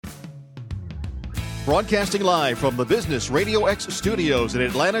Broadcasting live from the Business Radio X studios in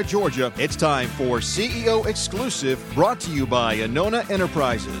Atlanta, Georgia, it's time for CEO Exclusive, brought to you by Anona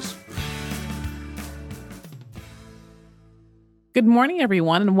Enterprises. Good morning,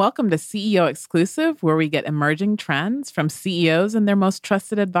 everyone, and welcome to CEO Exclusive, where we get emerging trends from CEOs and their most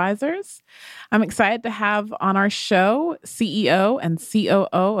trusted advisors. I'm excited to have on our show CEO and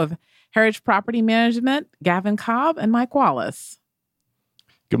COO of Heritage Property Management, Gavin Cobb and Mike Wallace.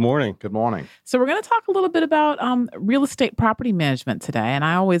 Good morning. Good morning. So we're going to talk a little bit about real estate property management today. And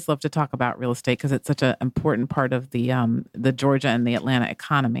I always love to talk about real estate because it's such an important part of the Georgia and the Atlanta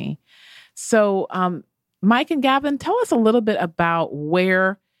economy. So Mike and Gavin, tell us a little bit about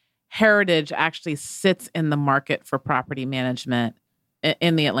where Heritage actually sits in the market for property management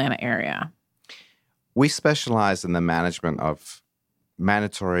in the Atlanta area. We specialize in the management of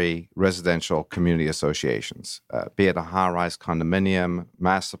mandatory residential community associations, be it a high-rise condominium,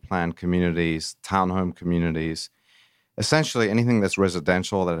 master plan communities, townhome communities, essentially anything that's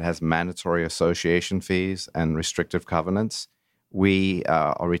residential that has mandatory association fees and restrictive covenants. We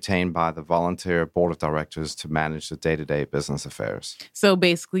are retained by the volunteer board of directors to manage the day-to-day business affairs. So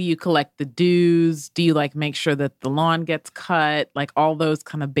basically you collect the dues. Do you make sure that the lawn gets cut, all those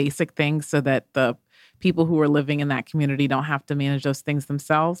kind of basic things so that the people who are living in that community don't have to manage those things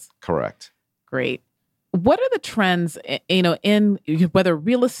themselves? Correct. Great. What are the trends, in whether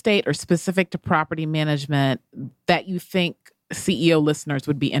real estate or specific to property management that you think CEO listeners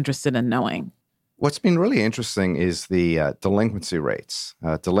would be interested in knowing? What's been really interesting is the delinquency rates.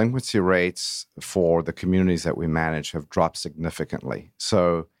 Delinquency rates for the communities that we manage have dropped significantly.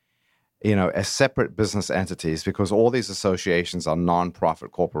 So, as separate business entities, because all these associations are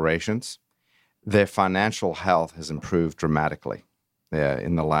nonprofit corporations, their financial health has improved dramatically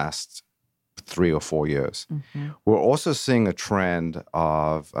in the last 3 or 4 years. Mm-hmm. We're also seeing a trend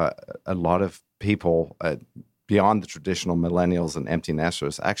of a lot of people beyond the traditional millennials and empty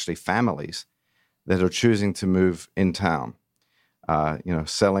nesters, actually families that are choosing to move in town,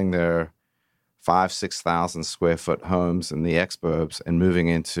 selling their 5,000-6,000 square foot homes in the exurbs and moving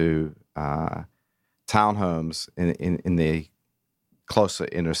into townhomes in the closer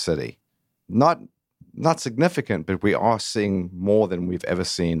inner city. Not significant, but we are seeing more than we've ever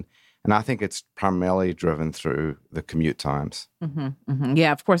seen. And I think it's primarily driven through the commute times. Mm-hmm, mm-hmm.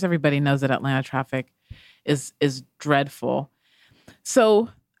 Yeah, of course, everybody knows that Atlanta traffic is dreadful. So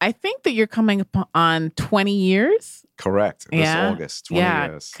I think that you're coming up on 20 years. Correct. This August, 20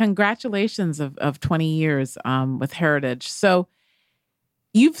 years. Congratulations of 20 years with Heritage. So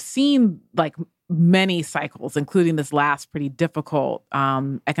you've seen many cycles, including this last pretty difficult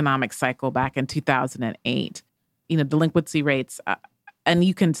economic cycle back in 2008. Delinquency rates, and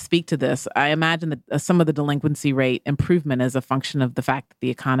you can speak to this. I imagine that some of the delinquency rate improvement is a function of the fact that the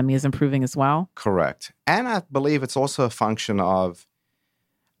economy is improving as well. Correct. And I believe it's also a function of,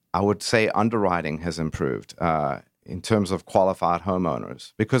 I would say, underwriting has improved in terms of qualified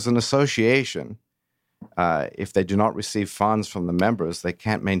homeowners. Because an association, if they do not receive funds from the members, they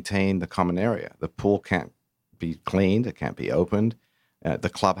can't maintain the common area. The pool can't be cleaned. It can't be opened. The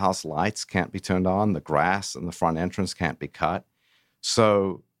clubhouse lights can't be turned on. The grass in the front entrance can't be cut.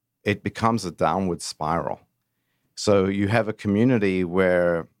 So it becomes a downward spiral. So you have a community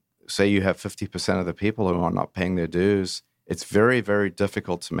where, say you have 50% of the people who are not paying their dues. It's very, very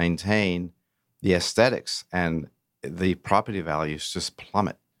difficult to maintain the aesthetics, and the property values just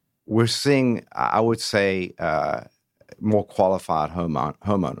plummet. We're seeing, I would say, more qualified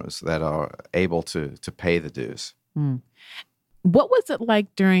homeowners that are able to pay the dues. Mm. What was it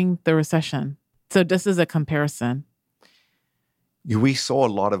like during the recession? So just as a comparison. We saw a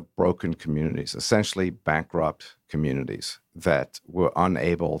lot of broken communities, essentially bankrupt communities that were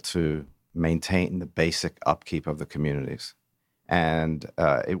unable to maintain the basic upkeep of the communities. And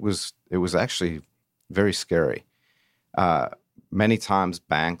it was actually very scary. Many times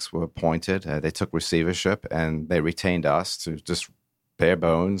banks were appointed, they took receivership, and they retained us to just bare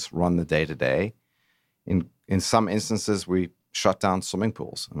bones run the day-to-day. In some instances, we shut down swimming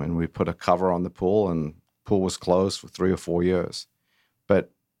pools. I mean, we put a cover on the pool, and the pool was closed for 3 or 4 years.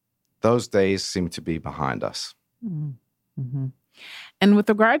 But those days seem to be behind us. Mm-hmm. And with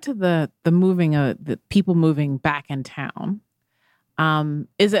regard to the moving, the people moving back in town,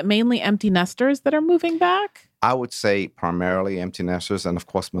 is it mainly empty nesters that are moving back? I would say primarily empty nesters and, of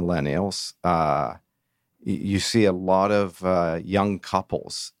course, millennials. You see a lot of young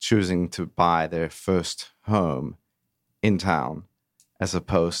couples choosing to buy their first home in town as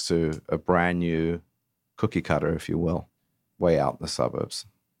opposed to a brand new cookie cutter, if you will, way out in the suburbs.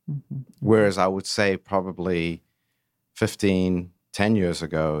 Mm-hmm. Whereas I would say probably 15, 10 years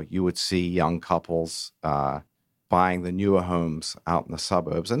ago, you would see young couples buying the newer homes out in the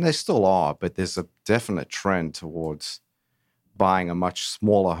suburbs, and they still are, but there's a definite trend towards buying a much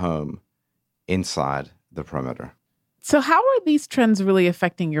smaller home inside the perimeter. So how are these trends really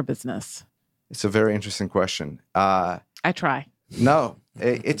affecting your business? It's a very interesting question. I try. No,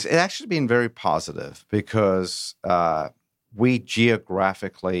 it's actually been very positive because we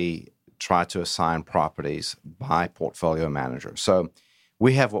geographically try to assign properties by portfolio manager. So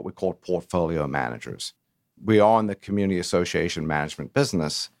we have what we call portfolio managers. We are in the community association management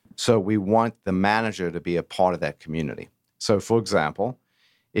business, so we want the manager to be a part of that community. So, for example,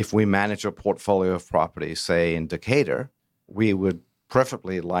 if we manage a portfolio of properties, say in Decatur, we would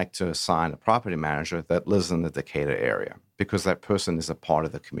preferably like to assign a property manager that lives in the Decatur area because that person is a part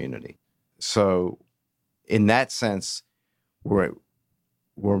of the community. So, in that sense, we're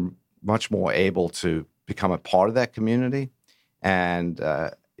much more able to become a part of that community, and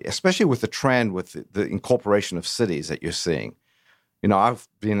especially with the trend with the incorporation of cities that you're seeing. You know, I've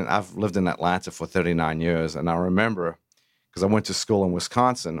lived in Atlanta for 39 years, and I remember, because I went to school in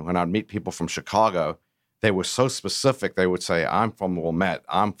Wisconsin, when I'd meet people from Chicago, they were so specific. They would say, I'm from Wilmette,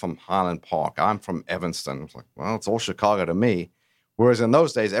 I'm from Highland Park, I'm from Evanston. I was like, well, it's all Chicago to me. Whereas in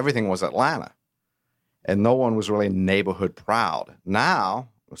those days, everything was Atlanta, and no one was really neighborhood proud. Now,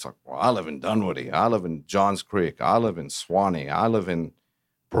 it's like, well, I live in Dunwoody, I live in Johns Creek, I live in Swanee, I live in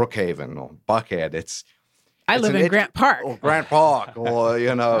Brookhaven or Buckhead. I live in Grant Park. Or Grant Park, or,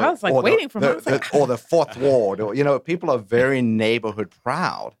 you know. I was like waiting for or the Fourth Ward. Or, you know, people are very neighborhood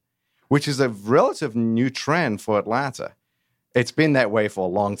proud, which is a relative new trend for Atlanta. It's been that way for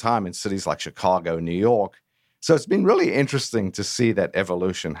a long time in cities like Chicago, New York. So it's been really interesting to see that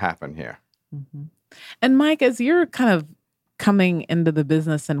evolution happen here. Mm-hmm. And Mike, as you're kind of coming into the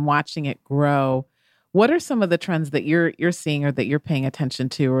business and watching it grow, what are some of the trends that you're seeing or that you're paying attention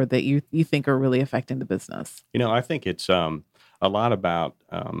to or that you think are really affecting the business? You know, I think it's a lot about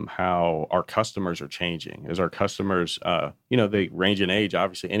how our customers are changing. As our customers, they range in age.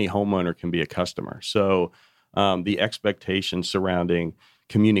 Obviously, any homeowner can be a customer. So the expectations surrounding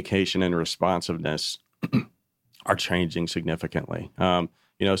communication and responsiveness are changing significantly. So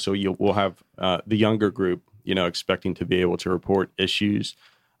we'll have the younger group, expecting to be able to report issues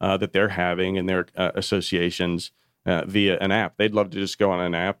that they're having in their associations via an app. They'd love to just go on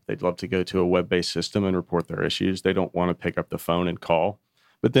an app. They'd love to go to a web-based system and report their issues. They don't want to pick up the phone and call.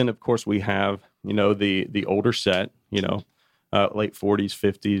 But then, of course, we have, the older set, late 40s,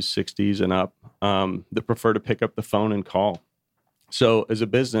 50s, 60s and up that prefer to pick up the phone and call. So as a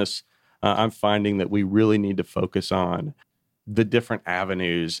business, I'm finding that we really need to focus on the different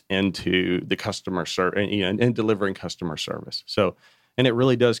avenues into the customer service and delivering customer service. So, and it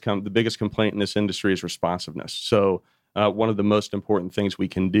really does the biggest complaint in this industry is responsiveness. So one of the most important things we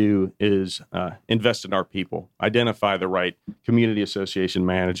can do is invest in our people, identify the right community association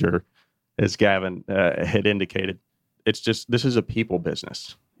manager, as Gavin had indicated. It's just, this is a people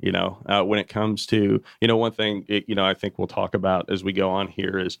business, when it comes to, one thing, I think we'll talk about as we go on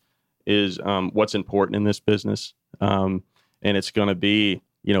here is what's important in this business. And it's going to be,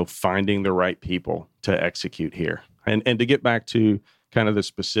 finding the right people to execute here. And to get back to kind of the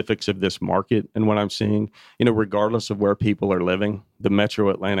specifics of this market and what I'm seeing, regardless of where people are living, the metro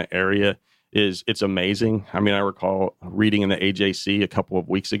Atlanta area it's amazing. I mean, I recall reading in the AJC a couple of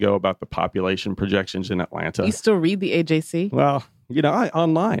weeks ago about the population projections in Atlanta. You still read the AJC? Well,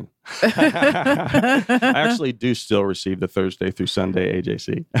 online. I actually do still receive the Thursday through Sunday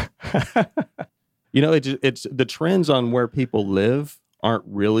AJC. It's the trends on where people live aren't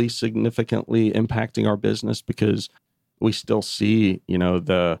really significantly impacting our business because we still see,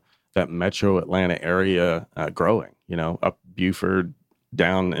 that metro Atlanta area growing, up Buford,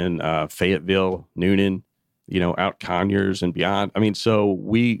 down in Fayetteville, Noonan, out Conyers and beyond. I mean, so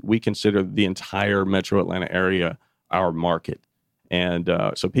we consider the entire metro Atlanta area our market. And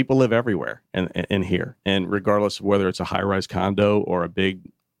so people live everywhere in here. And regardless of whether it's a high-rise condo or a big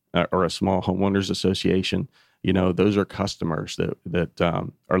or a small homeowners association, those are customers that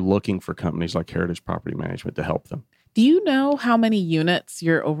are looking for companies like Heritage Property Management to help them. Do you know how many units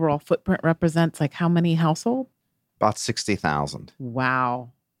your overall footprint represents? Like how many households? About 60,000.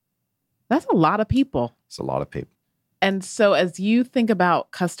 Wow. That's a lot of people. It's a lot of people. And so as you think about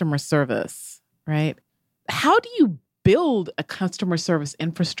customer service, right, how do you build a customer service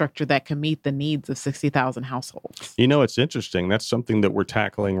infrastructure that can meet the needs of 60,000 households? It's interesting. That's something that we're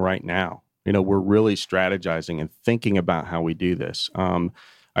tackling right now. We're really strategizing and thinking about how we do this.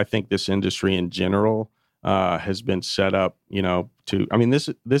 I think this industry in general has been set up,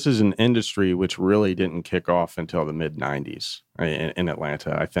 this is an industry which really didn't kick off until the mid 90s in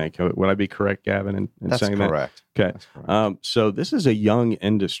Atlanta, I think. Would I be correct, Gavin, in That's saying correct. that? Okay. That's correct. So this is a young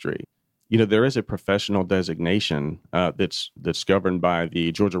industry. There is a professional designation that's governed by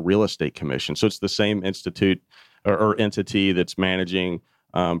the Georgia Real Estate Commission. So it's the same institute or entity that's managing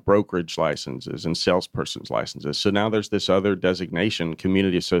brokerage licenses and salesperson's licenses. So now there's this other designation,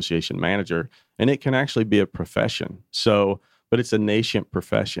 community association manager, and it can actually be a profession. But it's a nascent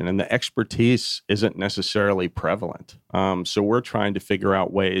profession, and the expertise isn't necessarily prevalent. So we're trying to figure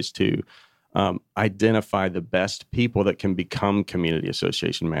out ways to identify the best people that can become community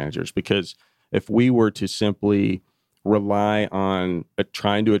association managers. Because if we were to simply rely on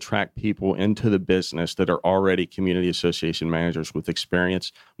trying to attract people into the business that are already community association managers with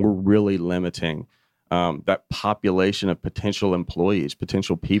experience, we're really limiting that population of potential employees,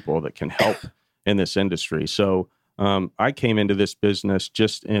 potential people that can help in this industry. So I came into this business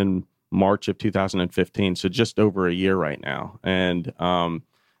just in March of 2015, so just over a year right now. And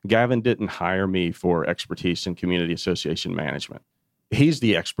Gavin didn't hire me for expertise in community association management. He's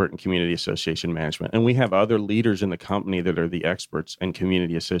the expert in community association management. And we have other leaders in the company that are the experts in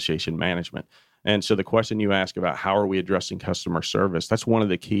community association management. And so the question you ask about how are we addressing customer service, that's one of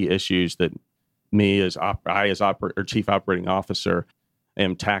the key issues that me as chief operating officer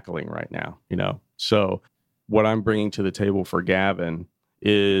am tackling right now. So what I'm bringing to the table for Gavin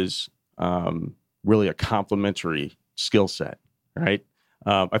is really a complementary skill set, right?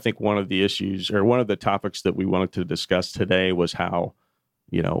 I think one of the issues or one of the topics that we wanted to discuss today was how,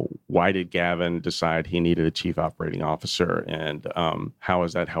 why did Gavin decide he needed a chief operating officer, and how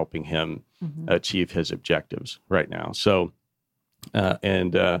is that helping him achieve his objectives right now? So,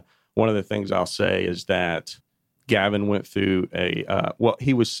 one of the things I'll say is that Gavin went through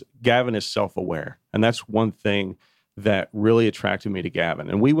Gavin is self-aware, and that's one thing that really attracted me to Gavin.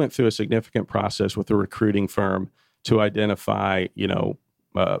 And we went through a significant process with a recruiting firm to identify,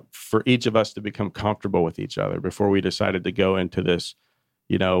 for each of us to become comfortable with each other before we decided to go into this,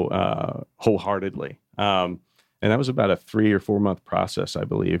 wholeheartedly. And that was about a 3 or 4 month process, I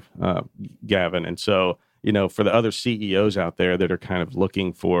believe, Gavin. And so, for the other CEOs out there that are kind of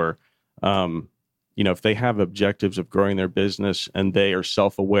looking for, if they have objectives of growing their business and they are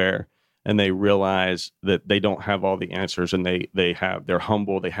self-aware and they realize that they don't have all the answers and they're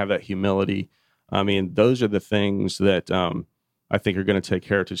humble, they have that humility. I mean, those are the things that I think are going to take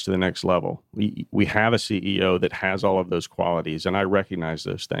Heritage to the next level. We have a CEO that has all of those qualities, and I recognize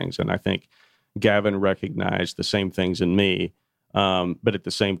those things. And I think Gavin recognized the same things in me, but at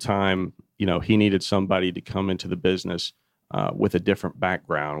the same time, he needed somebody to come into the business with a different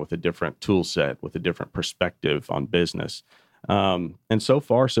background, with a different tool set, with a different perspective on business. And so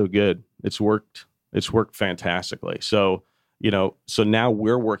far, so good. It's worked fantastically. So now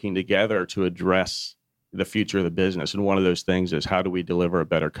we're working together to address the future of the business. And one of those things is, how do we deliver a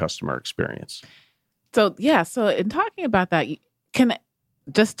better customer experience? So in talking about that,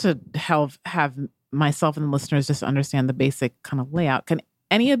 just to have myself and the listeners just understand the basic kind of layout, can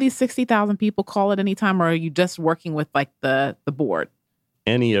any of these 60,000 people call at any time, or are you just working with like the board?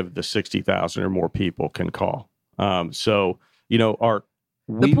 Any of the 60,000 or more people can call.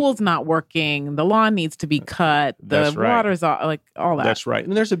 The pool's not working. The lawn needs to be cut. The water's all that. That's right.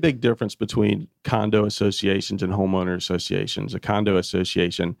 And there's a big difference between condo associations and homeowner associations. A condo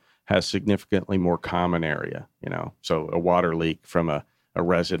association has significantly more common area, so a water leak from a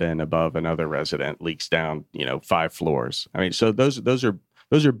resident above another resident leaks down, 5 floors. I mean, so those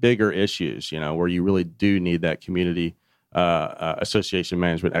are bigger issues, where you really do need that community association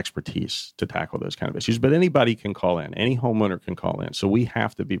management expertise to tackle those kind of issues. But anybody can call in. Any homeowner can call in. So we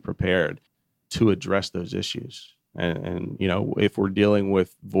have to be prepared to address those issues. And if we're dealing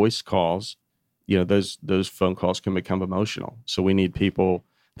with voice calls, those phone calls can become emotional. So we need people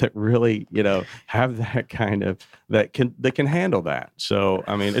that really, have that kind of, that can handle that. So,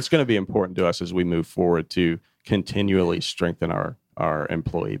 I mean, it's going to be important to us as we move forward to continually strengthen our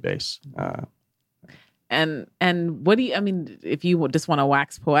employee base. And what do you, if you just want to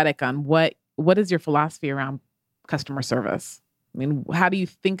wax poetic on what is your philosophy around customer service? I mean, how do you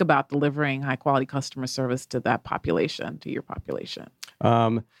think about delivering high quality customer service to that population, to your population?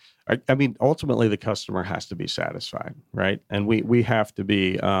 Ultimately the customer has to be satisfied, right? And we have to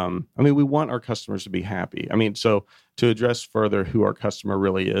be, we want our customers to be happy. So to address further who our customer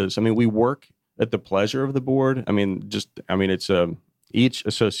really is, we work at the pleasure of the board. Each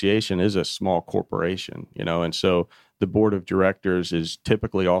association is a small corporation, and so the board of directors is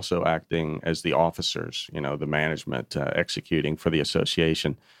typically also acting as the officers, the management executing for the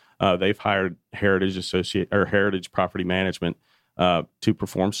association. they've hired Heritage Property Management to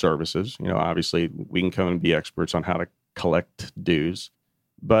perform services. Obviously, we can come and be experts on how to collect dues.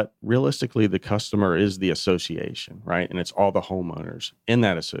 But realistically, the customer is the association, right? And it's all the homeowners in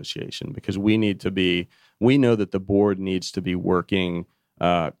that association, because we know that the board needs to be working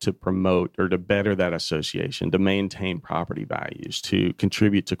to promote or to better that association, to maintain property values, to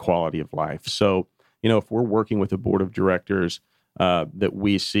contribute to quality of life. So, if we're working with a board of directors that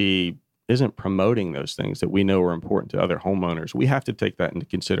we see isn't promoting those things that we know are important to other homeowners, we have to take that into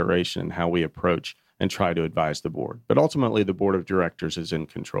consideration in how we approach and try to advise the board. But ultimately, the board of directors is in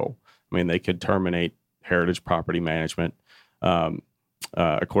control. I mean, they could terminate Heritage Property Management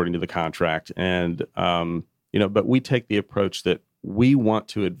according to the contract. And, but we take the approach that we want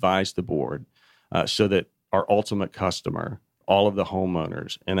to advise the board so that our ultimate customer, all of the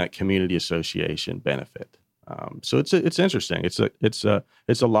homeowners and that community association benefit. So it's interesting. It's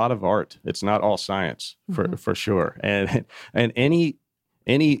a lot of art. It's not all science for sure. And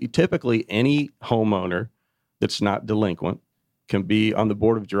typically any homeowner that's not delinquent can be on the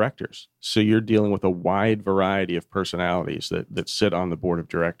board of directors. So you're dealing with a wide variety of personalities that sit on the board of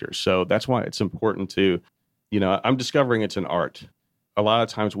directors. So that's why it's important to, I'm discovering it's an art. A lot of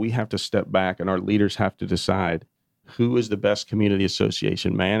times we have to step back and our leaders have to decide who is the best community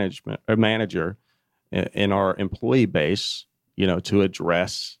association manager in our employee base, to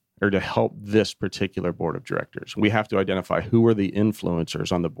address or to help this particular board of directors. We have to identify who are the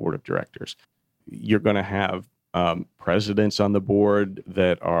influencers on the board of directors. You're going to have presidents on the board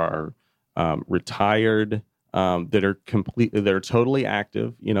that are retired, that are totally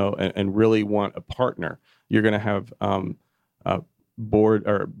active, and really want a partner. You're going to have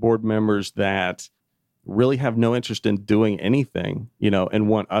board members that really have no interest in doing anything, and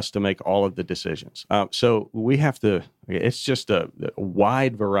want us to make all of the decisions. So we have to, it's just a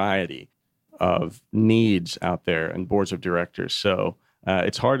wide variety of needs out there and boards of directors. So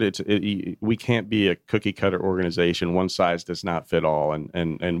it's hard. We can't be a cookie cutter organization. One size does not fit all.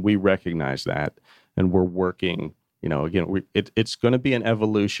 And we recognize that. And we're working, again, it's going to be an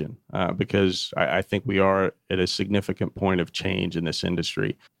evolution because I think we are at a significant point of change in this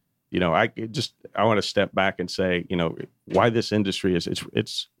industry. I want to step back and say, why this industry is,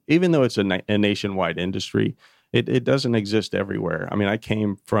 it's even though it's a nationwide industry, it doesn't exist everywhere. I mean,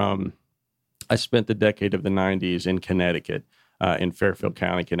 I spent the decade of the 90s in Connecticut, in Fairfield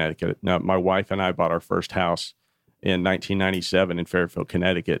County, Connecticut. Now, my wife and I bought our first house in 1997 in Fairfield,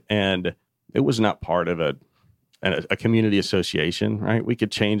 Connecticut, and it was not part of a community association, right? We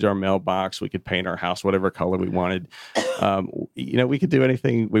could change our mailbox. We could paint our house whatever color we wanted. We could do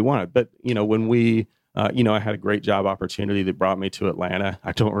anything we wanted. But, when I had a great job opportunity that brought me to Atlanta.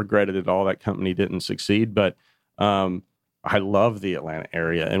 I don't regret it at all. That company didn't succeed, but I love the Atlanta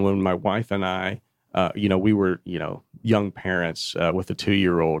area. And when my wife and I, we were, young parents with a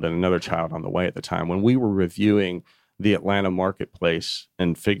 2-year-old and another child on the way at the time, when we were reviewing the Atlanta marketplace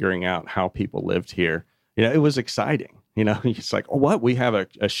and figuring out how people lived here, it was exciting. It's like, oh, what? We have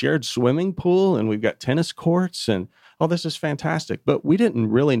a shared swimming pool and we've got tennis courts and, oh, this is fantastic. But we didn't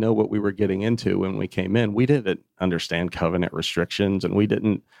really know what we were getting into when we came in. We didn't understand covenant restrictions and we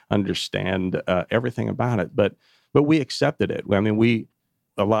didn't understand everything about it. But we accepted it. I mean,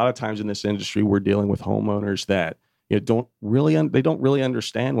 a lot of times in this industry, we're dealing with homeowners that don't really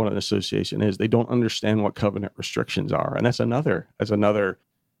understand what an association is. They don't understand what covenant restrictions are. And that's another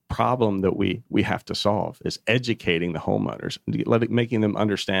problem that we have to solve, is educating the homeowners, making them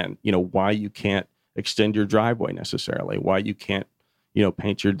understand, why you can't extend your driveway necessarily, why you can't,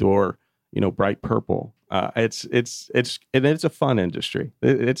 paint your door, bright purple. It's a fun industry.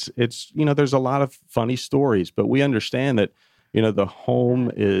 It's there's a lot of funny stories, but we understand that, the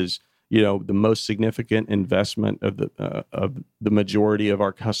home is, the most significant investment of the majority of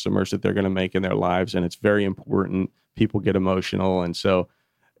our customers that they're going to make in their lives. And it's very important. People get emotional. And so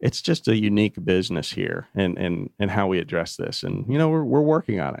it's just a unique business here and how we address this. And, we're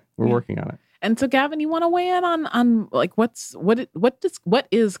working on it. We're working on it. And so, Gavin, you want to weigh in on like what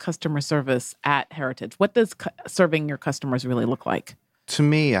is customer service at Heritage? What does serving your customers really look like? To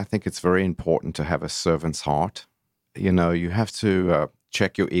me, I think it's very important to have a servant's heart. You have to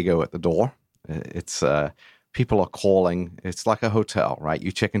check your ego at the door. It's people are calling. It's like a hotel, right?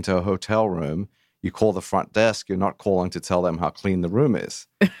 You check into a hotel room. You call the front desk. You're not calling to tell them how clean the room is.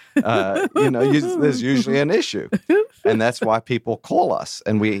 There's usually an issue. And that's why people call us.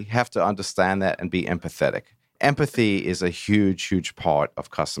 And we have to understand that and be empathetic. Empathy is a huge, huge part of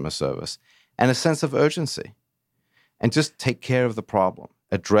customer service, and a sense of urgency. And just take care of the problem.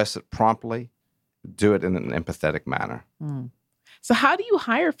 Address it promptly. Do it in an empathetic manner. So how do you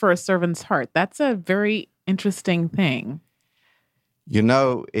hire for a servant's heart? That's a very interesting thing.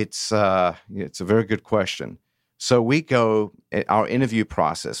 It's a very good question. So our interview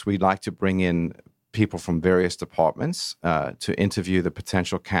process, we like to bring in people from various departments to interview the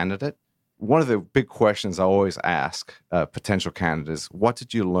potential candidate. One of the big questions I always ask potential candidates, what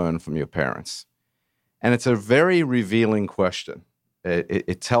did you learn from your parents? And it's a very revealing question.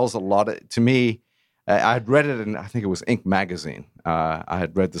 It tells a lot. To me, I had read it in, I think it was Inc. magazine. I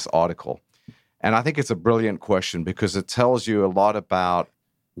had read this article. And I think it's a brilliant question because it tells you a lot about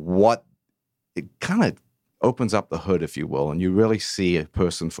it kind of opens up the hood, if you will, and you really see a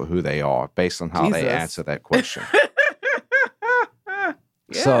person for who they are based on how they answer that question. Yeah.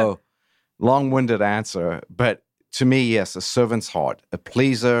 So, long-winded answer, but to me, yes, a servant's heart, a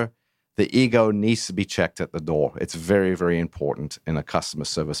pleaser. The ego needs to be checked at the door. It's very, very important in a customer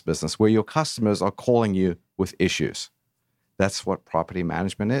service business where your customers are calling you with issues. That's what property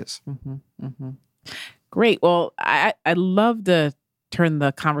management is. Mm-hmm, mm-hmm. Great. Well, I'd love to turn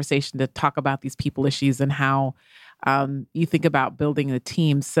the conversation to talk about these people issues and how you think about building a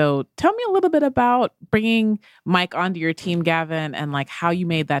team. So tell me a little bit about bringing Mike onto your team, Gavin, and like how you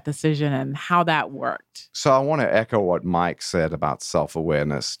made that decision and how that worked. So I want to echo what Mike said about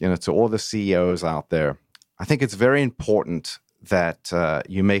self-awareness. To all the CEOs out there, I think it's very important that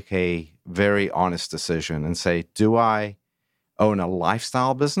you make a very honest decision and say, do I own a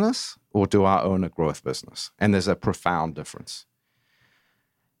lifestyle business or do I own a growth business? And there's a profound difference.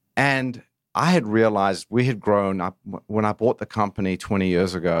 And I had realized we had grown up. When I bought the company 20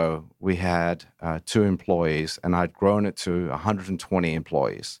 years ago, we had 2 employees, and I'd grown it to 120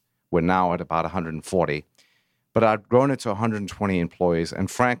 employees. We're now at about 140. But I'd grown it to 120 employees, and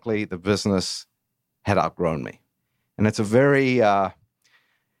frankly, the business had outgrown me. And it's a very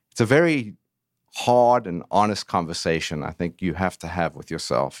hard and honest conversation I think you have to have with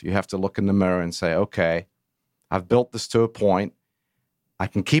yourself. You have to look in the mirror and say, okay, I've built this to a point. I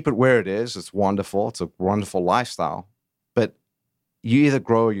can keep it where it is. It's wonderful. It's a wonderful lifestyle. But you either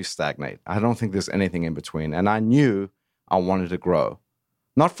grow or you stagnate. I don't think there's anything in between. And I knew I wanted to grow.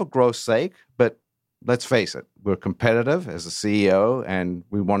 Not for growth's sake, but let's face it, we're competitive as a CEO, and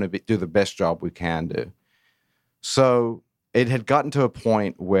we want to do the best job we can do. So it had gotten to a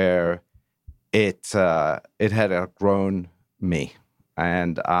point where it had outgrown me.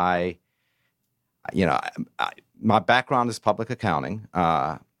 And my background is public accounting,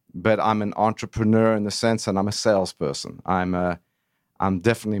 but I'm an entrepreneur in the sense that I'm a salesperson. I'm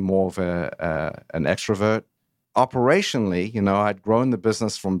definitely more of an extrovert. Operationally, I'd grown the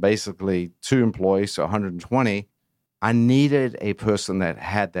business from basically 2 employees to 120. I needed a person that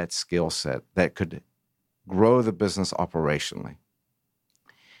had that skill set that could grow the business operationally.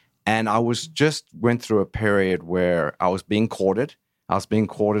 And I went through a period where I was being courted. I was being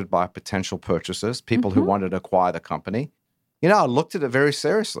courted by potential purchasers, people who wanted to acquire the company. I looked at it very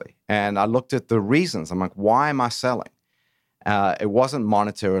seriously, and I looked at the reasons. I'm like, why am I selling? It wasn't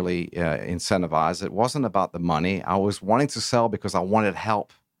monetarily incentivized. It wasn't about the money. I was wanting to sell because I wanted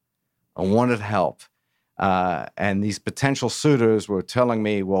help. And these potential suitors were telling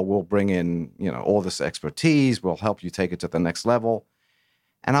me, well, we'll bring in, all this expertise. We'll help you take it to the next level.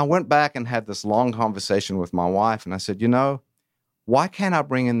 And I went back and had this long conversation with my wife, and I said, why can't I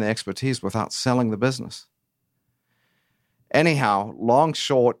bring in the expertise without selling the business? Anyhow, long,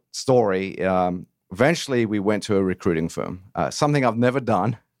 short story, eventually we went to a recruiting firm, something I've never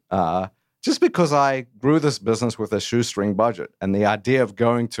done, just because I grew this business with a shoestring budget. And the idea of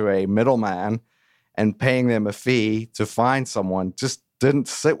going to a middleman and paying them a fee to find someone just didn't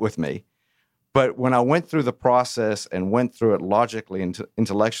sit with me. But when I went through the process and went through it logically and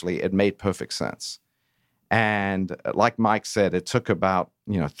intellectually, it made perfect sense. And like Mike said, it took about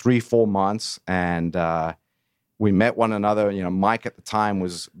 3-4 months, and we met one another. Mike at the time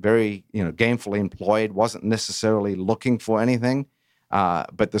was very gainfully employed, wasn't necessarily looking for anything,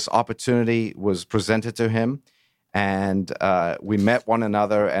 but this opportunity was presented to him, and we met one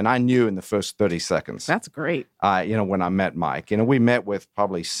another. And I knew in the first 30 seconds. That's great. When I met Mike, we met with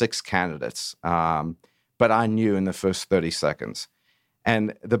probably 6 candidates, but I knew in the first 30 seconds.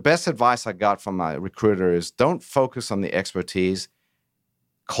 And the best advice I got from my recruiter is don't focus on the expertise.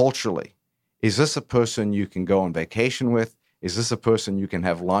 Culturally, is this a person you can go on vacation with? Is this a person you can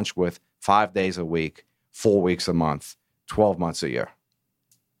have lunch with 5 days a week, 4 weeks a month, 12 months a year?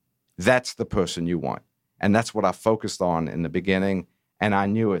 That's the person you want. And that's what I focused on in the beginning. And I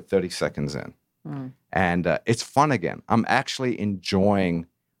knew it 30 seconds in. And it's fun again. I'm actually enjoying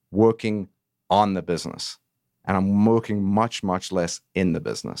working on the business. And I'm working much, much less in the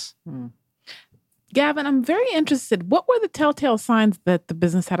business. Gavin, I'm very interested. What were the telltale signs that the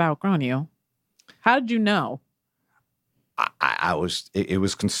business had outgrown you? How did you know? It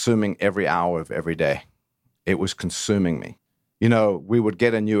was consuming every hour of every day. It was consuming me. We would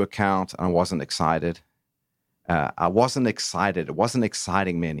get a new account and I wasn't excited. I wasn't excited. It wasn't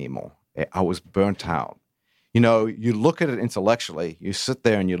exciting me anymore. I was burnt out. You look at it intellectually, you sit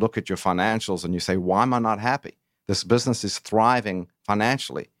there and you look at your financials and you say, why am I not happy? This business is thriving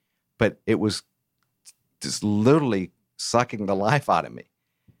financially, but it was just literally sucking the life out of me.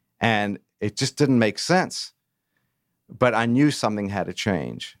 And it just didn't make sense. But I knew something had to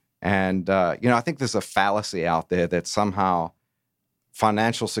change. And, I think there's a fallacy out there that somehow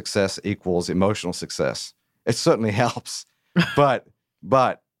financial success equals emotional success. It certainly helps, but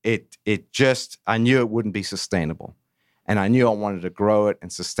it just, I knew it wouldn't be sustainable. And I knew I wanted to grow it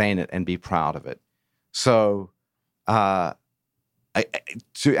and sustain it and be proud of it. So to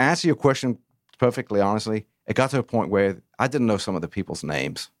answer your question perfectly honestly, it got to a point where I didn't know some of the people's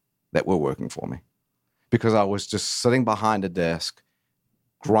names that were working for me because I was just sitting behind a desk,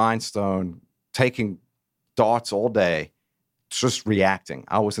 grindstone, taking darts all day, just reacting.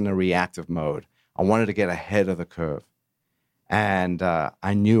 I was in a reactive mode. I wanted to get ahead of the curve. And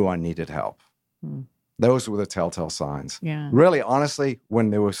I knew I needed help. Those were the telltale signs. Yeah. Really, honestly, when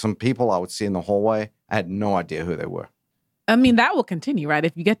there were some people I would see in the hallway, I had no idea who they were. I mean, that will continue, right?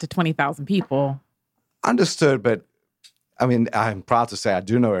 If you get to 20,000 people. Understood, but I'm proud to say I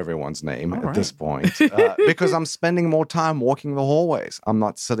do know everyone's name at this point because I'm spending more time walking the hallways. I'm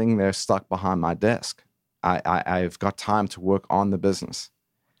not sitting there stuck behind my desk. I've got time to work on the business.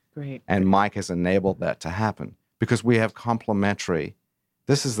 Great. And Mike has enabled that to happen because we have complementary.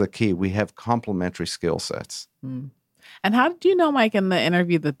 This is the key. We have complementary skill sets. And how did you know, Mike, in the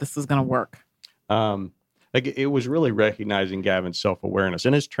interview that this was going to work? It was really recognizing Gavin's self-awareness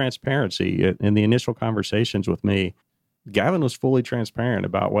and his transparency. In the initial conversations with me, Gavin was fully transparent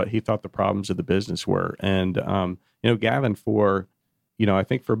about what he thought the problems of the business were. And, Gavin I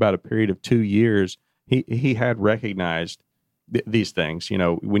think for about a period of 2 years, he had recognized these things,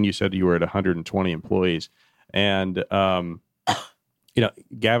 when you said you were at 120 employees and,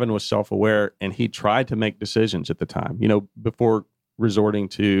 Gavin was self-aware and he tried to make decisions at the time, before resorting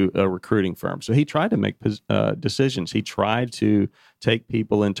to a recruiting firm. So he tried to make decisions. He tried to take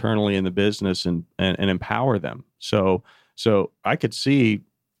people internally in the business and empower them. So I could see,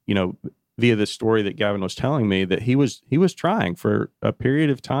 via the story that Gavin was telling me that he was trying for a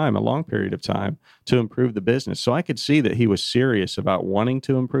long period of time to improve the business. So I could see that he was serious about wanting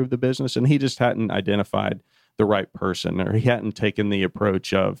to improve the business and he just hadn't identified the right person or he hadn't taken the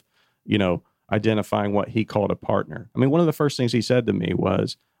approach of, identifying what he called a partner. I mean, one of the first things he said to me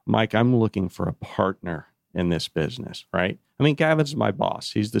was, Mike, I'm looking for a partner in this business, right? I mean, Gavin's my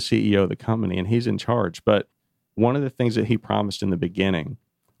boss. He's the CEO of the company and he's in charge. But one of the things that he promised in the beginning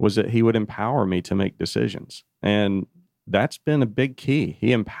was that he would empower me to make decisions. And that's been a big key.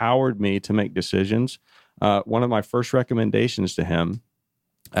 He empowered me to make decisions. One of my first recommendations to him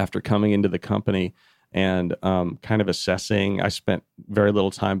after coming into the company and kind of assessing, I spent very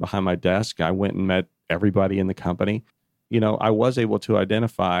little time behind my desk. I went and met everybody in the company. I was able to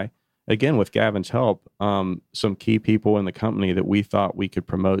identify, again, with Gavin's help, some key people in the company that we thought we could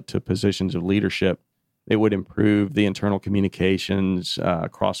promote to positions of leadership. It would improve the internal communications,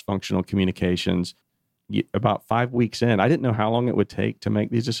 cross-functional communications. About 5 weeks in, I didn't know how long it would take to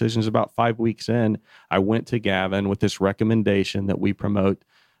make these decisions. About 5 weeks in, I went to Gavin with this recommendation that we promote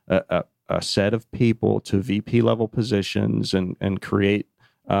a set of people to VP level positions and create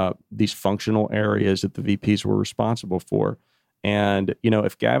these functional areas that the VPs were responsible for. And,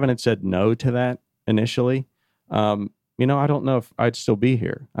 if Gavin had said no to that initially, I don't know if I'd still be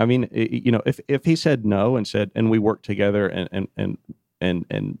here. I mean, if he said no and we worked together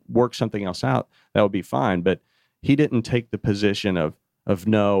and work something else out, that would be fine. But he didn't take the position of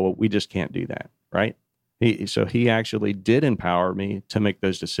no, we just can't do that, right? So he actually did empower me to make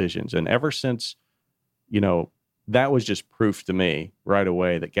those decisions. And ever since, that was just proof to me right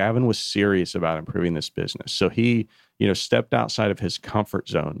away that Gavin was serious about improving this business. So he, stepped outside of his comfort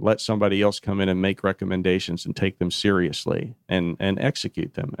zone, let somebody else come in and make recommendations and take them seriously and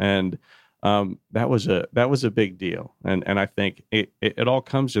execute them. And that was a big deal. And I think it all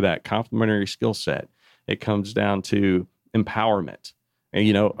comes to that complementary skill set. It comes down to empowerment. And,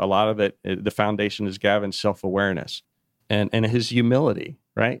 a lot of it, the foundation is Gavin's self-awareness and his humility,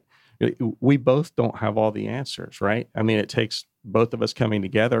 right? We both don't have all the answers, right? I mean, it takes both of us coming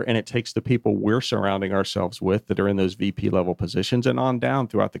together and it takes the people we're surrounding ourselves with that are in those VP level positions and on down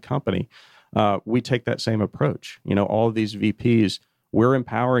throughout the company. We take that same approach. All of these VPs we're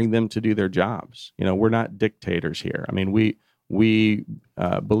empowering them to do their jobs. We're not dictators here. I mean, we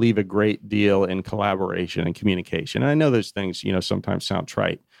believe a great deal in collaboration and communication. And I know those things, sometimes sound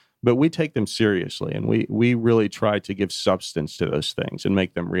trite, but we take them seriously, and we really try to give substance to those things and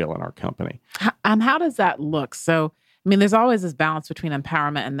make them real in our company. And how does that look? So, I mean, there's always this balance between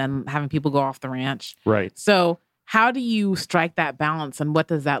empowerment and then having people go off the ranch. Right. So how do you strike that balance, and what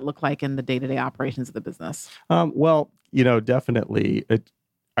does that look like in the day-to-day operations of the business? Well, definitely.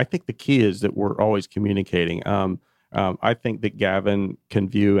 I think the key is that we're always communicating. I think that Gavin can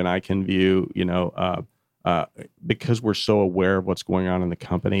view and I can view, because we're so aware of what's going on in the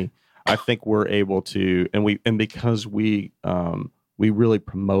company. I think we're able to, and because we really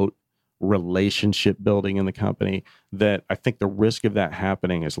promote relationship building in the company, that I think the risk of that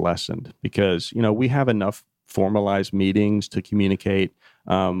happening is lessened because, we have enough formalized meetings to communicate.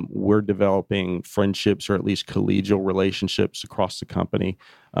 We're developing friendships or at least collegial relationships across the company.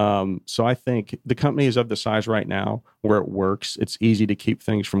 So I think the company is of the size right now where it works. It's easy to keep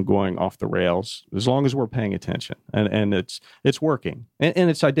things from going off the rails as long as we're paying attention, and it's working, and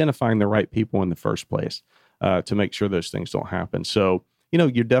it's identifying the right people in the first place to make sure those things don't happen. So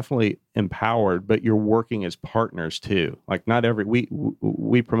you're definitely empowered, but you're working as partners too. Like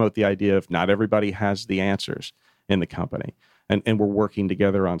we promote the idea of not everybody has the answers in the company, and we're working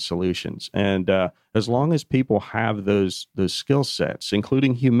together on solutions. And as long as people have those skill sets,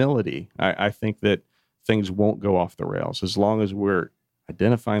 including humility, I think that things won't go off the rails. As long as we're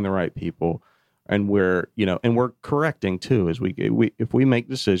identifying the right people, and we're correcting too. As if we make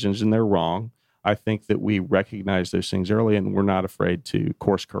decisions and they're wrong, I think that we recognize those things early, and we're not afraid to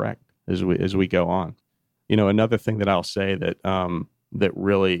course correct as we go on. Another thing that I'll say that that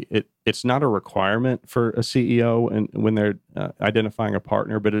really it's not a requirement for a CEO and when they're identifying a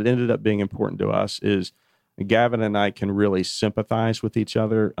partner, but it ended up being important to us is Gavin and I can really sympathize with each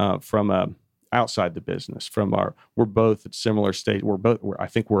other from outside the business. We're both at similar stage. I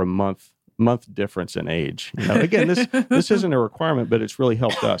think we're a month difference in age. Again, this isn't a requirement, but it's really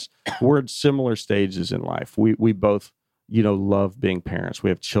helped us. We're at similar stages in life. We both, love being parents. We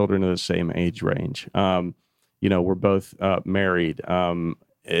have children of the same age range. We're both married.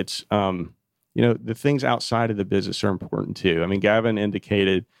 It's the things outside of the business are important too. I mean, Gavin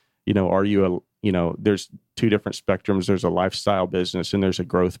indicated, are you there's two different spectrums. There's a lifestyle business and there's a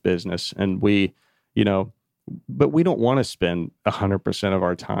growth business, and but we don't want to spend 100% of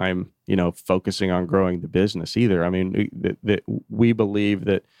our time, focusing on growing the business either. I mean, that we believe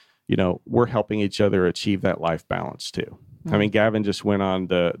that, we're helping each other achieve that life balance too. Mm-hmm. I mean, Gavin just went on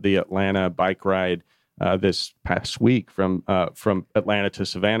the Atlanta bike ride this past week from Atlanta to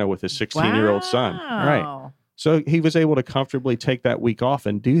Savannah with his 16-year-old son. Right. So he was able to comfortably take that week off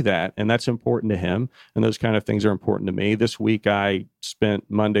and do that. And that's important to him. And those kind of things are important to me. This week, I spent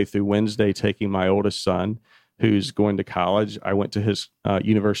Monday through Wednesday taking my oldest son, who's going to college. I went to his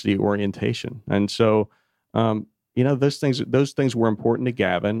university orientation. And so, those things were important to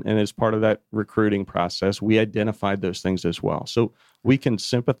Gavin. And as part of that recruiting process, we identified those things as well. So we can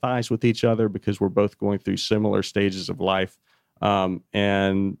sympathize with each other because we're both going through similar stages of life.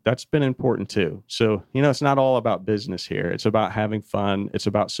 And that's been important too. So, it's not all about business here. It's about having fun. It's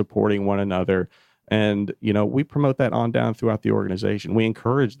about supporting one another. And, we promote that on down throughout the organization. We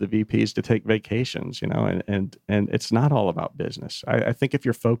encourage the VPs to take vacations, and it's not all about business. I think if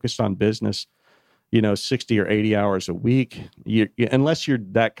you're focused on business, 60 or 80 hours a week, unless you're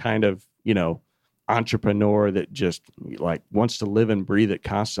that kind of, entrepreneur that just like wants to live and breathe it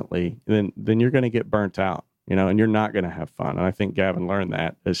constantly, then you're going to get burnt out. And you're not going to have fun. And I think Gavin learned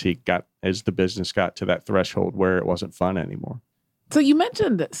that as the business got to that threshold where it wasn't fun anymore. So you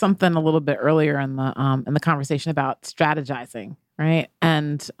mentioned something a little bit earlier in the conversation about strategizing, right?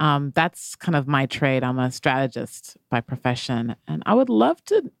 And that's kind of my trade. I'm a strategist by profession, and I would love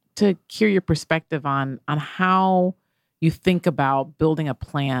to hear your perspective on how you think about building a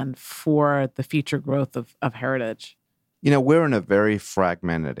plan for the future growth of Heritage. We're in a very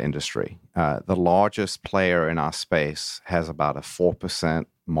fragmented industry. The largest player in our space has about a 4%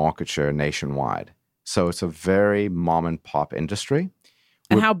 market share nationwide. So it's a very mom and pop industry.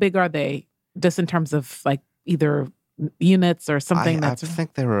 And how big are they, just in terms of like either units or something? I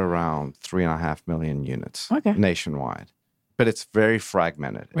think they're around 3.5 million units nationwide. But it's very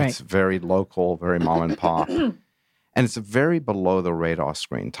fragmented. Right. It's very local, very mom and pop. And it's a very below the radar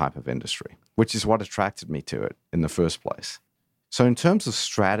screen type of industry, which is what attracted me to it in the first place. So in terms of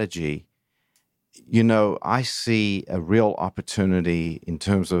strategy, I see a real opportunity in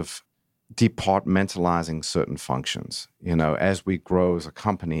terms of departmentalizing certain functions. As we grow as a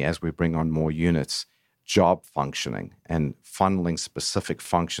company, as we bring on more units, job functioning and funneling specific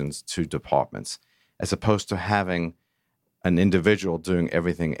functions to departments, as opposed to having an individual doing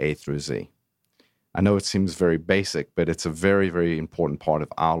everything A through Z. I know it seems very basic, but it's a very, very important part of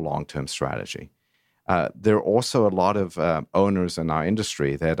our long-term strategy. There are also a lot of owners in our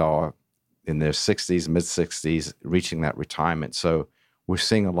industry that are in their 60s, mid-60s, reaching that retirement. So we're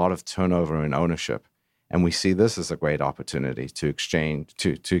seeing a lot of turnover in ownership. And we see this as a great opportunity to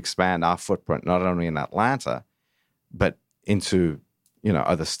expand our footprint, not only in Atlanta, but into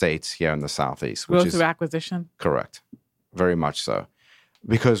other states here in the Southeast. Growth through acquisition? Correct. Very much so.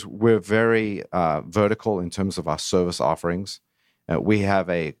 Because we're very vertical in terms of our service offerings. We have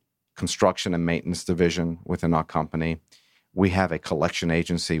a construction and maintenance division within our company. We have a collection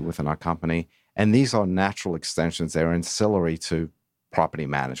agency within our company. And these are natural extensions. They're ancillary to property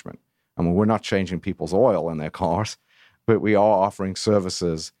management. I mean, we're not changing people's oil in their cars, but we are offering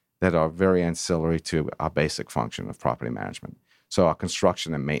services that are very ancillary to our basic function of property management. So our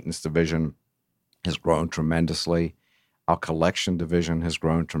construction and maintenance division has grown tremendously. Our collection division has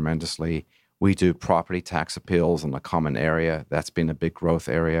grown tremendously. We do property tax appeals in the common area. That's been a big growth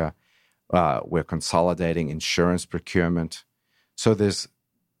area. We're consolidating insurance procurement. So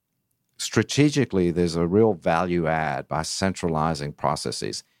strategically, there's a real value add by centralizing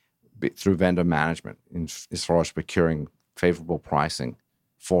processes through vendor management as far as procuring favorable pricing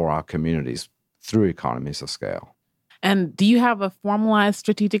for our communities through economies of scale. And do you have a formalized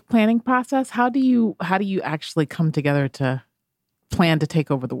strategic planning process? How do you actually come together to plan to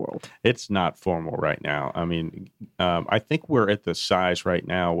take over the world? It's not formal right now. I mean, I think we're at the size right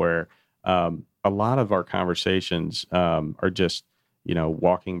now where a lot of our conversations are just,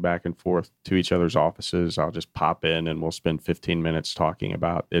 walking back and forth to each other's offices. I'll just pop in and we'll spend 15 minutes talking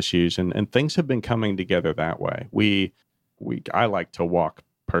about issues, and things have been coming together that way. I like to walk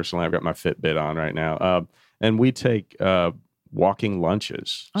personally. I've got my Fitbit on right now. And we take walking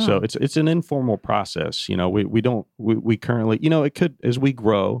lunches. Oh. So it's an informal process. We currently, it could, as we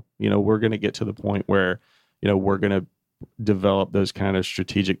grow, we're going to get to the point where, we're going to develop those kind of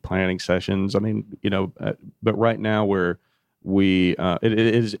strategic planning sessions. I mean, but right now it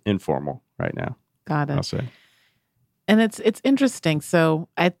is informal right now. Got it. I'll say. And it's interesting. So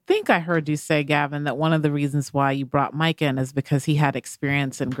I think I heard you say, Gavin, that one of the reasons why you brought Mike in is because he had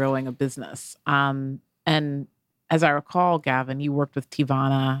experience in growing a business. And as I recall, Gavin, you worked with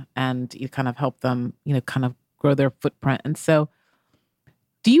Teavana and you kind of helped them, kind of grow their footprint. And so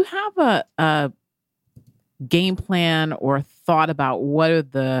do you have a game plan or thought about what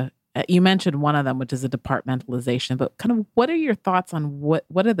are you mentioned one of them, which is a departmentalization, but kind of what are your thoughts on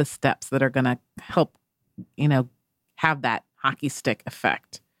what are the steps that are going to help, have that hockey stick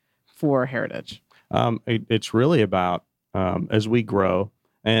effect for Heritage? It's really about, as we grow,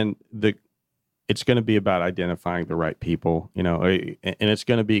 and it's going to be about identifying the right people, and it's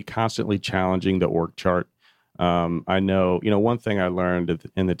going to be constantly challenging the org chart. I know, one thing I learned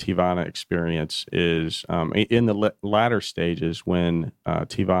in the Teavana experience is in the latter stages when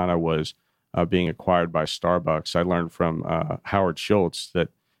Teavana was being acquired by Starbucks, I learned from Howard Schultz that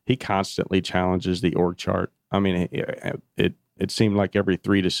he constantly challenges the org chart. I mean, it seemed like every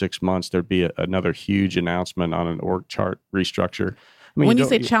 3 to 6 months there'd be another huge announcement on an org chart restructure. I mean, when you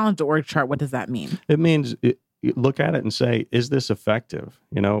say challenge the org chart, what does that mean? It means you look at it and say, is this effective?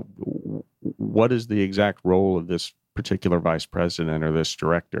 What is the exact role of this particular vice president or this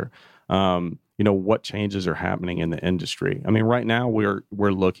director? What changes are happening in the industry? I mean, right now we're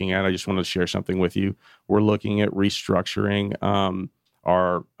looking at, I just want to share something with you. We're looking at restructuring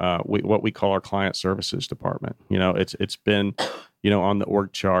our what we call our client services department. It's been, on the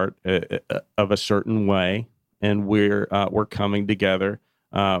org chart of a certain way. And we're coming together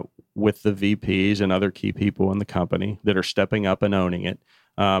with the VPs and other key people in the company that are stepping up and owning it,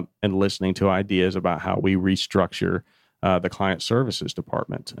 and listening to ideas about how we restructure the client services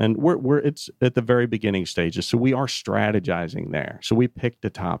department. And it's at the very beginning stages, so we are strategizing there. So we picked a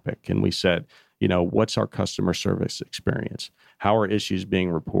topic and we said, what's our customer service experience? How are issues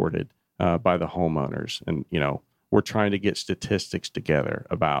being reported by the homeowners? And we're trying to get statistics together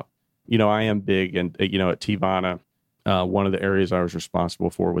about. I am big, and at Teavana, one of the areas I was responsible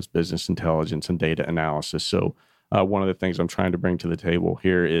for was business intelligence and data analysis. So one of the things I'm trying to bring to the table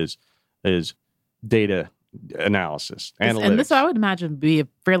here is data analysis, analytics. And this, I would imagine, be a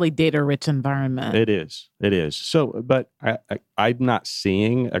fairly data-rich environment. It is. So, but I'm not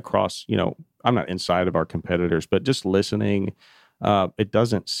seeing across, I'm not inside of our competitors, but just listening, it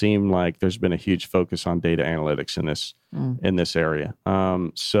doesn't seem like there's been a huge focus on data analytics in this area.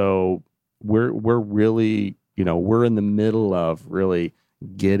 So we're really, we're in the middle of really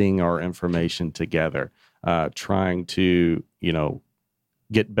getting our information together, trying to,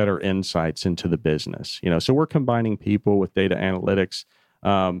 get better insights into the business. So we're combining people with data analytics,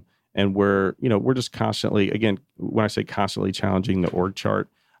 and we're just constantly, again, when I say constantly challenging the org chart,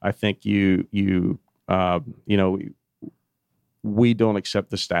 I think we don't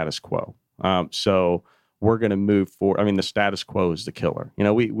accept the status quo. So we're going to move forward. I mean, the status quo is the killer.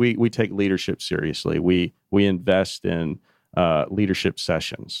 We take leadership seriously. We invest in leadership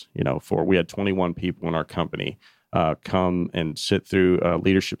sessions. We had 21 people in our company come and sit through a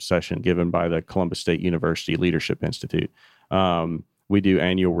leadership session given by the Columbus State University Leadership Institute. We do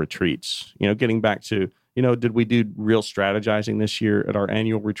annual retreats. Getting back to, did we do real strategizing this year at our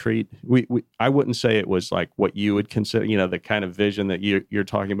annual retreat? I wouldn't say it was like what you would consider, the kind of vision that you're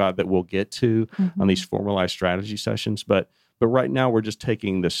talking about that we'll get to on these formalized strategy sessions. But right now we're just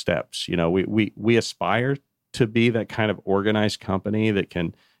taking the steps. We aspire to be that kind of organized company that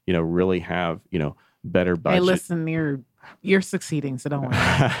can, really have, better budget. Hey, listen, you're succeeding, so don't worry.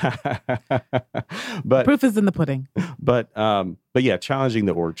 But proof is in the pudding. But yeah, challenging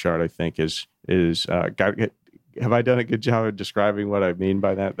the org chart, I think, is have I done a good job of describing what I mean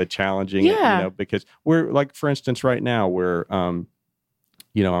by that? The challenging, because we're like, for instance, right now we're, I'm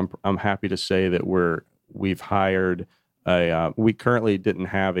happy to say that we've hired we currently didn't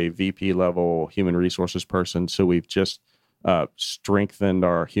have a VP level human resources person, so we've just strengthened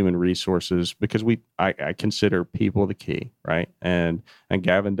our human resources because I consider people the key, right? And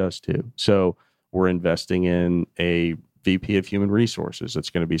Gavin does too. So we're investing in a VP of human resources that's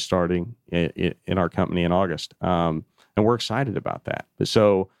going to be starting in our company in August. And we're excited about that.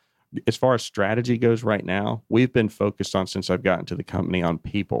 So as far as strategy goes right now, we've been focused on, since I've gotten to the company, on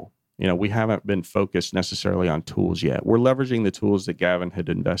people. We haven't been focused necessarily on tools yet. We're leveraging the tools that Gavin had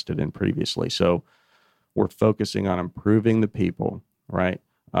invested in previously. So we're focusing on improving the people, right?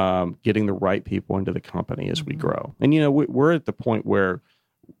 Getting the right people into the company as we grow. And, we're at the point where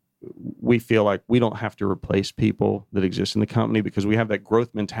we feel like we don't have to replace people that exist in the company because we have that growth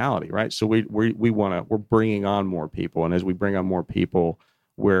mentality, right? So we're bringing on more people. And as we bring on more people,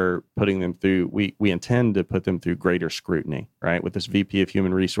 we're putting them through, we intend to put them through greater scrutiny, right? With this VP of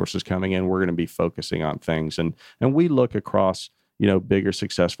human resources coming in, we're going to be focusing on things. And we look across, bigger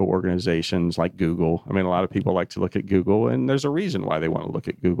successful organizations like Google. I mean, a lot of people like to look at Google, and there's a reason why they want to look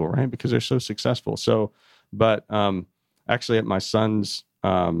at Google, right? Because they're so successful. So, but actually at my son's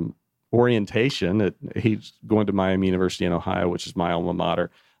orientation, he's going to Miami University in Ohio, which is my alma mater.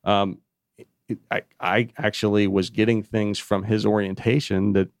 I actually was getting things from his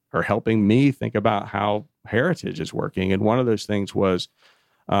orientation that are helping me think about how Heritage is working. And one of those things was,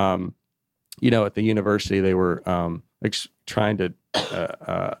 at the university, they were trying to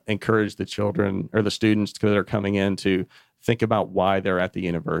encourage the children or the students that are coming in to think about why they're at the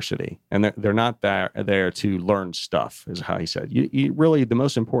university. And they're not there to learn stuff, is how he said. You really, the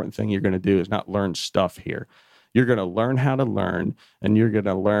most important thing you're going to do is not learn stuff here. You're going to learn how to learn, and you're going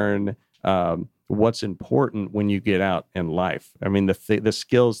to learn what's important when you get out in life. I mean, the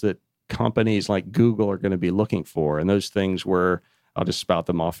skills that companies like Google are going to be looking for, and those things were, I'll just spout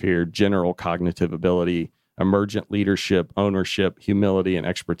them off here: general cognitive ability, emergent leadership, ownership, humility, and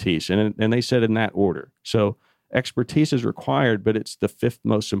expertise. And they said in that order. So expertise is required, but it's the fifth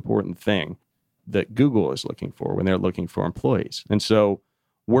most important thing that Google is looking for when they're looking for employees. And so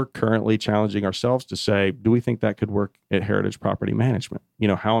we're currently challenging ourselves to say, do we think that could work at Heritage Property Management?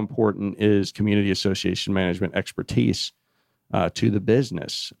 How important is community association management expertise to the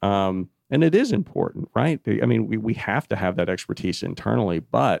business? And it is important, right? I mean, we have to have that expertise internally,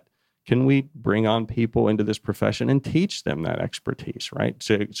 but can we bring on people into this profession and teach them that expertise, right?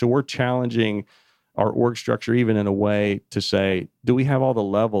 So we're challenging our org structure even in a way to say, do we have all the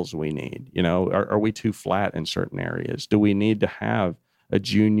levels we need? Are we too flat in certain areas? Do we need to have a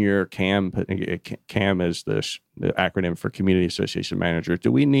junior CAM? CAM is the acronym for Community Association Manager.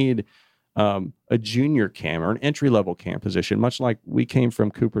 Do we need a junior CAM or an entry-level CAM position, much like we came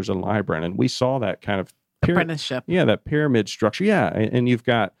from Coopers and Lybrand, and we saw that kind of apprenticeship. Yeah, that pyramid structure. Yeah, and you've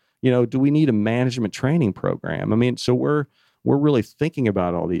got, do we need a management training program? I mean, so we're really thinking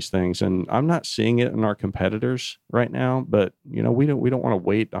about all these things, and I'm not seeing it in our competitors right now, but we don't want to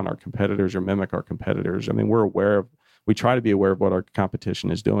wait on our competitors or mimic our competitors. I mean, we try to be aware of what our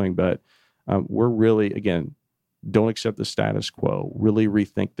competition is doing, but we're really, again, don't accept the status quo. Really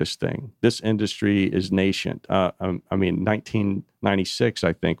rethink this thing. This industry is nascent. 1996,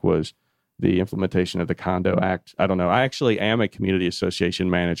 I think, was the implementation of the Condo Act. I don't know. I actually am a community association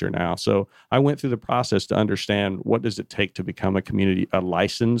manager now. So I went through the process to understand what does it take to become a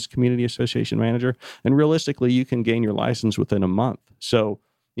licensed community association manager. And realistically, you can gain your license within a month. So,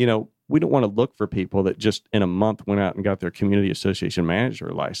 we don't want to look for people that just in a month went out and got their community association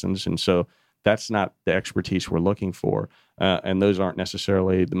manager license. And so that's not the expertise we're looking for. And those aren't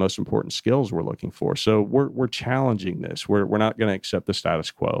necessarily the most important skills we're looking for. So we're challenging this. We're not going to accept the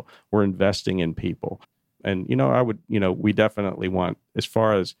status quo. We're investing in people. And, we definitely want, as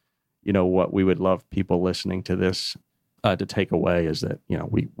far as, what we would love people listening to this to take away is that,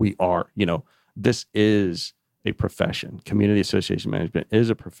 we are, this is a profession. Community association management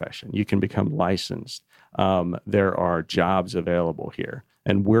is a profession. You can become licensed. There are jobs available here,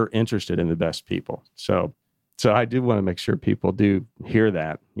 and we're interested in the best people. So I do want to make sure people do hear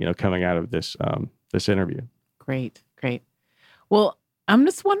that, coming out of this this interview. Great. Well, I'm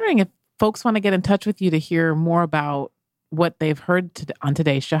just wondering if folks want to get in touch with you to hear more about what they've heard on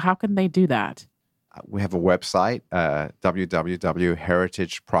today's show. How can they do that? We have a website,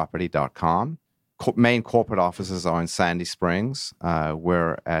 www.heritageproperty.com. Main corporate offices are in Sandy Springs.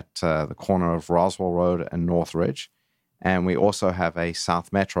 We're at the corner of Roswell Road and Northridge. And we also have a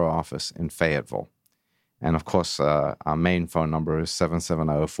South Metro office in Fayetteville. And of course, our main phone number is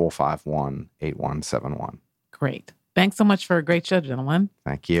 770-451-8171. Great. Thanks so much for a great show, gentlemen.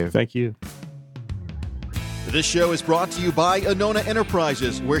 Thank you. Thank you. This show is brought to you by Anona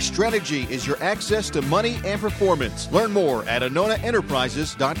Enterprises, where strategy is your access to money and performance. Learn more at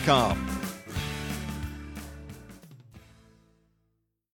AnonaEnterprises.com.